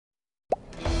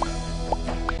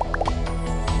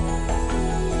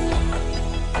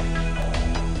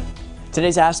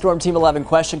Today's Ask Storm Team 11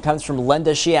 question comes from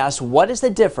Linda. She asks, what is the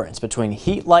difference between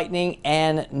heat lightning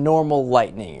and normal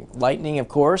lightning? Lightning, of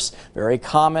course, very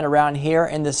common around here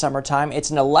in the summertime. It's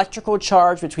an electrical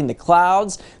charge between the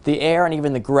clouds, the air, and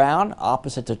even the ground,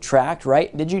 opposites attract,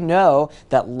 right? Did you know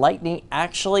that lightning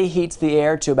actually heats the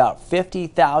air to about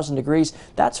 50,000 degrees?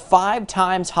 That's 5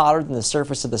 times hotter than the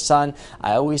surface of the sun.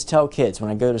 I always tell kids when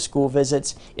I go to school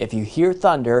visits, if you hear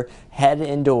thunder, head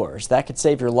indoors. That could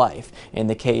save your life in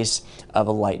the case of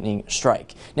a lightning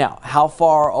strike. Now, how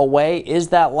far away is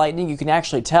that lightning? You can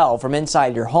actually tell from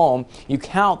inside your home. You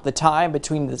count the time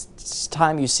between the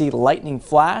time you see lightning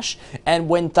flash and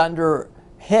when thunder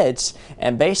hits,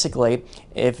 and basically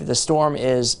if the storm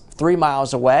is 3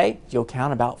 miles away, you'll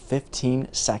count about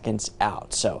 15 seconds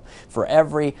out. So for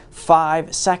every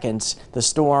 5 seconds, the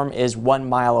storm is 1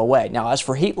 mile away. Now, as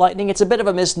for heat lightning, it's a bit of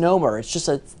a misnomer. It's just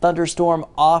a thunderstorm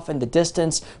off in the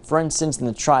distance. For instance, in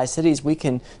the Tri-Cities, we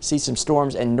can see some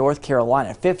storms in North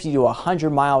Carolina 50 to 100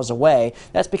 miles away.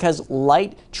 That's because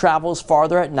light travels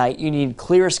farther at night. You need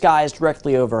clear skies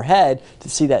directly overhead to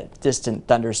see that distant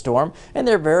thunderstorm. And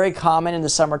they're very common in the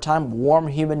summertime, warm,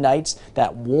 humid nights.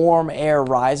 That warm air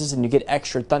rises and you get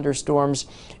extra thunderstorms.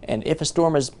 And if a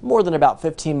storm is more than about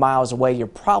 15 miles away, you're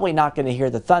probably not going to hear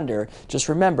the thunder. Just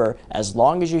remember, as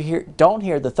long as you don't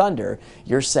hear the thunder,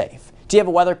 you're safe. Do you have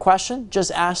a weather question?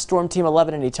 Just ask Storm Team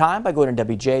 11 anytime by going to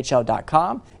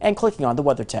WJHL.com and clicking on the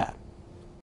Weather tab.